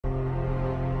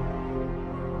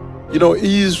You know,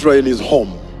 Israel is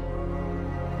home.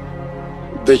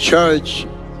 The church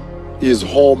is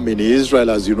home in Israel,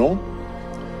 as you know.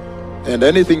 And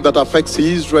anything that affects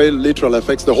Israel literally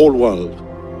affects the whole world.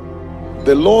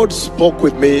 The Lord spoke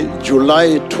with me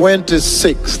July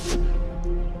 26th,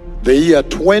 the year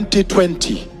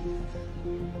 2020.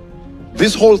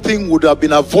 This whole thing would have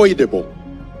been avoidable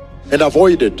and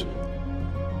avoided.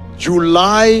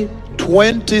 July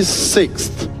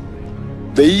 26th,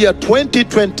 the year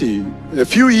 2020, a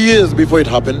few years before it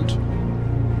happened.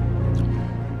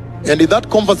 And in that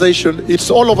conversation,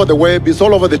 it's all over the web, it's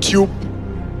all over the tube.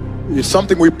 It's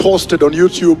something we posted on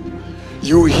YouTube.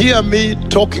 You hear me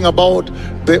talking about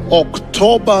the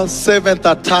October 7th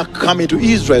attack coming to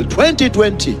Israel,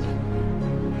 2020.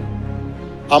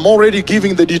 I'm already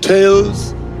giving the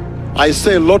details. I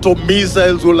say a lot of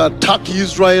missiles will attack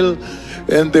Israel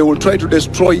and they will try to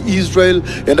destroy Israel.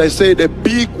 And I say the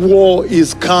big war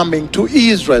is coming to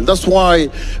Israel. That's why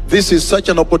this is such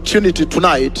an opportunity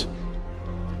tonight.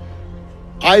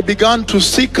 I began to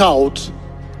seek out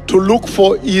to look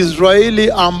for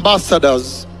Israeli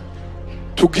ambassadors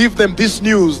to give them this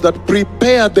news that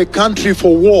prepare the country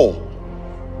for war.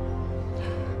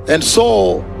 And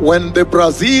so when the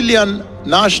Brazilian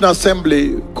National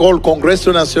Assembly, called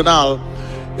Congresso Nacional,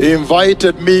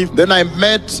 invited me, then I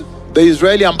met the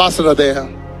Israeli ambassador there.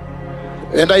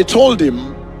 And I told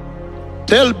him,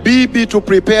 tell Bibi to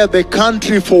prepare the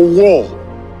country for war.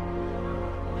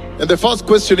 And the first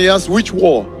question he asked, which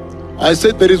war? I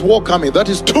said, there is war coming. That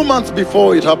is 2 months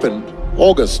before it happened,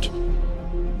 August.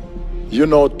 You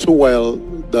know too well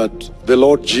that the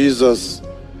Lord Jesus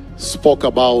spoke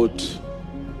about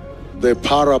the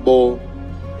parable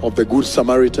of the Good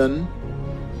Samaritan,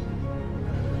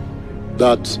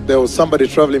 that there was somebody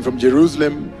traveling from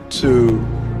Jerusalem to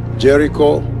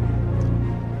Jericho,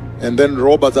 and then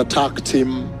robbers attacked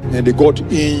him and he got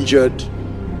injured.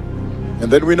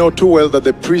 And then we know too well that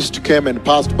the priest came and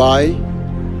passed by,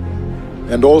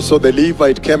 and also the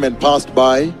Levite came and passed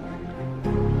by.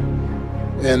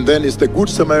 And then it's the Good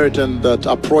Samaritan that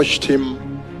approached him,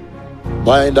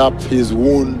 bind up his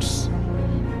wounds,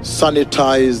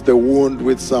 sanitize the wound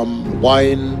with some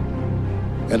wine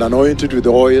and anoint it with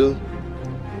oil.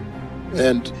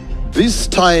 And this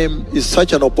time is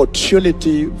such an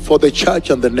opportunity for the church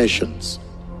and the nations.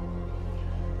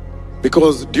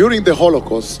 Because during the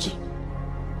Holocaust,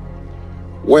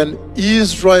 when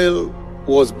Israel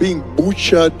was being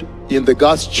butchered in the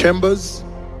gas chambers,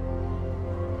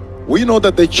 we know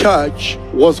that the church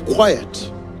was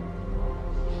quiet.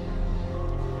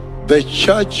 The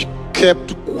church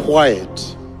kept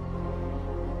quiet.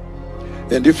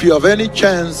 And if you have any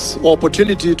chance or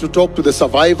opportunity to talk to the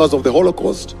survivors of the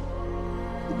Holocaust,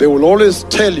 they will always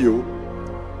tell you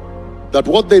that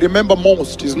what they remember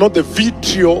most is not the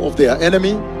vitriol of their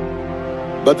enemy,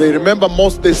 but they remember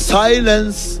most the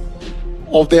silence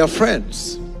of their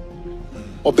friends,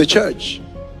 of the church.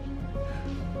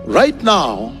 Right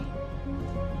now,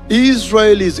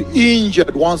 Israel is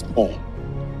injured once more.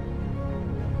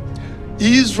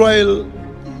 Israel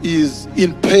is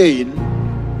in pain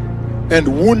and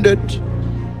wounded.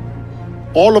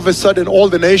 All of a sudden, all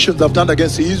the nations have turned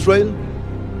against Israel.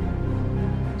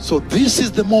 So this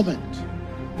is the moment.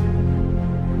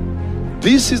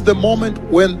 This is the moment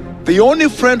when the only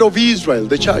friend of Israel,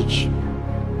 the church,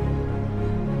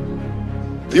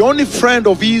 the only friend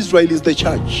of Israel is the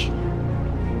church,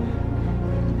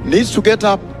 needs to get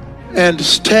up and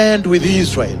stand with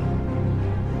Israel.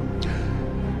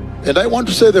 And I want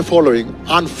to say the following.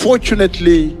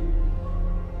 Unfortunately,